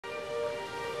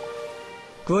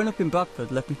Growing up in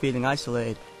Bradford left me feeling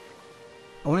isolated.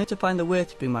 I wanted to find a way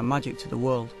to bring my magic to the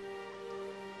world,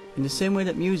 in the same way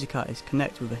that music artists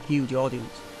connect with a huge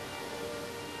audience.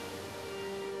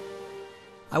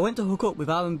 I went to hook up with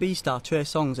R&B star Trey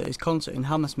Songz at his concert in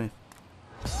Hammersmith.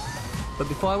 But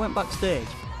before I went backstage,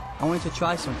 I wanted to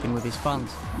try something with his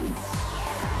fans.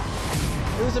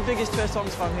 Who's the biggest Trey Songz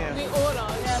fan here? We all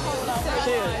are. Yeah,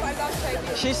 she is. I love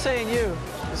Trey. She's saying you.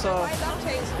 So I love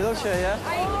Trey. You love Trey, yeah?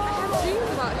 I have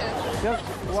dreams about him. Yep.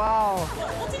 Wow.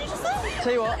 What did you just say?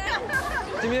 Tell you what,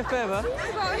 do me a favour.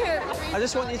 About him. I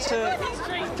just want you to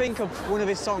think of one of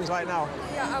his songs right now.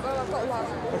 Yeah, I've got one.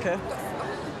 Okay.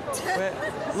 Wait,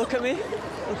 look at me.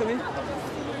 Look at me.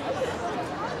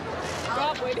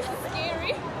 God, boy, this is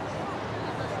scary.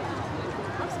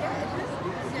 I'm scared.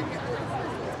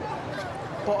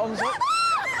 Bottoms up.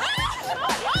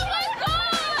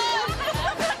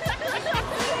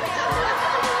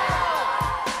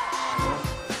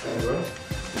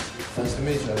 Nice to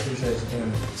meet you, I appreciate you doing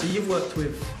it. So you've worked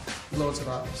with loads of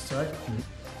artists, right?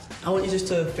 I want you just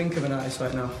to think of an artist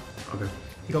right now. Okay.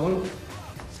 You got one?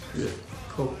 Yeah.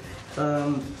 Cool.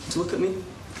 So look at me.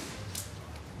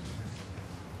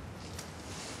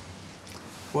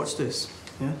 Watch this,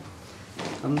 yeah?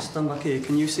 I'm gonna stand back here.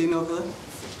 Can you see me over there?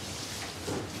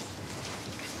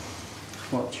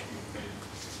 Watch.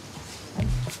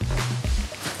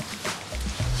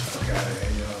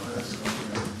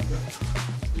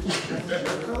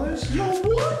 Yo,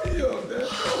 what? Yo,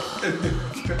 that's